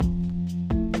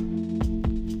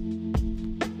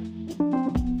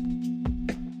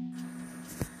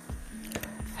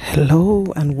Hello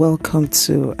and welcome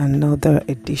to another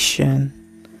edition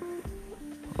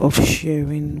of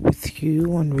sharing with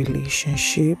you on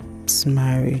relationships,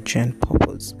 marriage and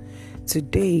purpose.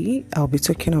 Today I'll be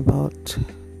talking about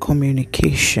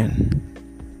communication.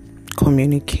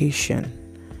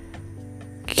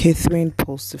 Catherine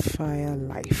Pulsifier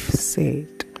Life said,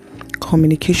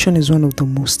 communication is one of the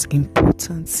most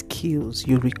important skills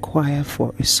you require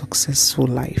for a successful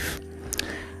life.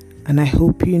 And I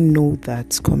hope you know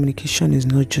that communication is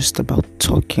not just about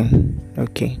talking,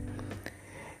 okay?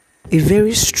 A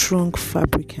very strong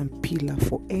fabric and pillar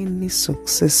for any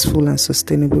successful and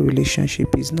sustainable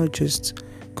relationship is not just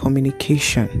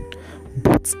communication,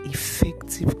 but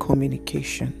effective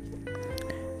communication.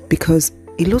 Because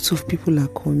a lot of people are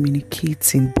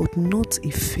communicating, but not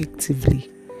effectively.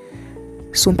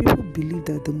 Some people believe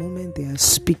that the moment they are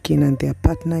speaking and their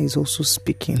partner is also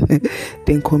speaking,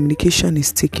 then communication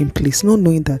is taking place, not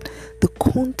knowing that the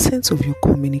content of your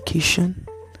communication,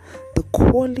 the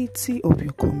quality of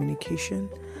your communication,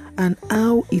 and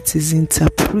how it is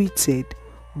interpreted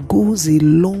goes a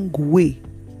long way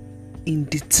in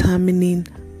determining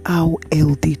how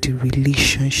healthy the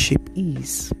relationship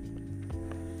is.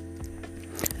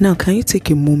 Now, can you take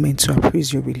a moment to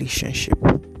appraise your relationship?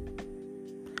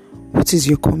 What is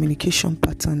your communication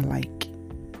pattern like?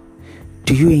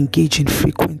 Do you engage in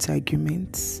frequent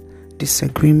arguments,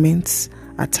 disagreements,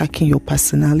 attacking your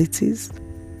personalities?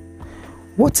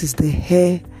 What is the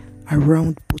air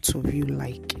around both of you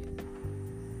like?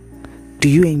 Do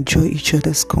you enjoy each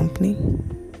other's company?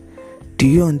 Do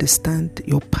you understand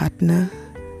your partner?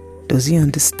 Does he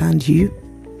understand you?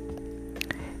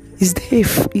 Is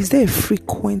there a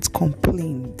frequent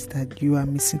complaint that you are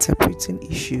misinterpreting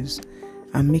issues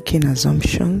and making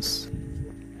assumptions?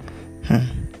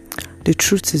 The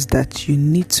truth is that you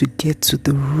need to get to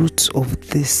the root of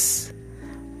this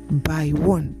by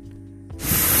 1,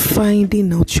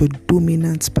 finding out your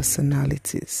dominant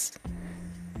personalities.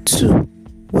 2,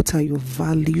 what are your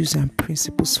values and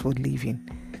principles for living?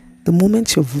 The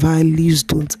moment your values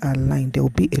don't align, there will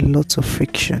be a lot of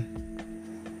friction.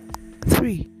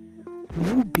 3,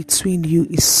 who between you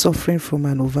is suffering from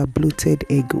an overbloated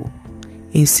ego,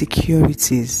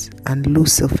 insecurities and low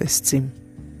self-esteem?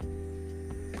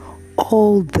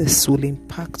 All this will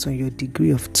impact on your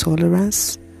degree of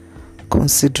tolerance,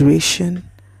 consideration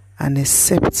and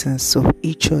acceptance of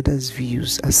each other's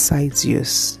views aside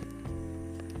yours.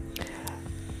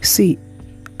 See,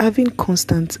 having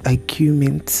constant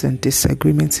arguments and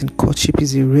disagreements in courtship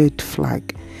is a red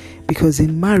flag, because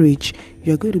in marriage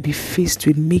you are going to be faced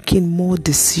with making more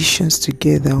decisions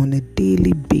together on a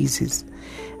daily basis.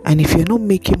 And if you're not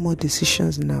making more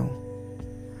decisions now,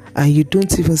 and you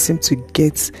don't even seem to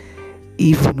get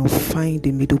even or find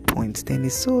a middle point, then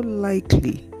it's so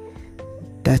likely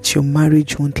that your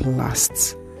marriage won't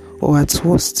last. Or at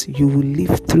worst, you will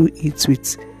live through it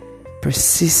with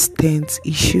persistent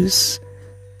issues,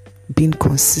 being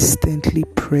consistently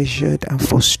pressured and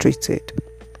frustrated.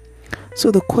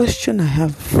 So the question I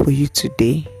have for you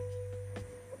today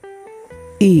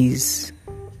is,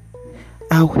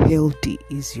 how healthy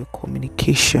is your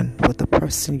communication with the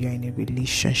person you're in a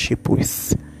relationship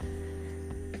with?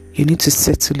 You need to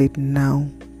settle it now,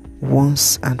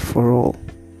 once and for all.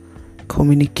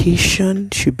 Communication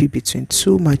should be between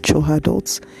 2 mature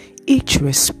adults, each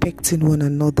respecting one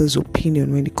another's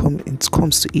opinion when it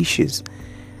comes to issues,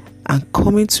 and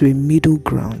coming to a middle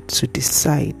ground to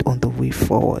decide on the way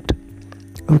forward.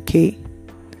 Okay?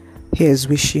 Here's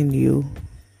wishing you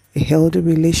a healthy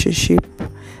relationship,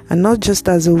 and not just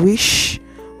as a wish,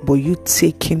 but you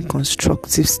taking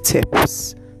constructive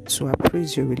steps to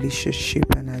appraise your relationship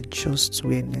and adjust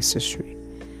where necessary.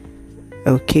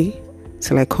 Okay?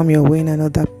 Till I come your way in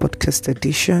another podcast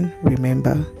edition,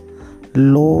 remember,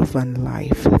 love and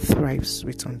life thrives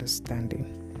with understanding.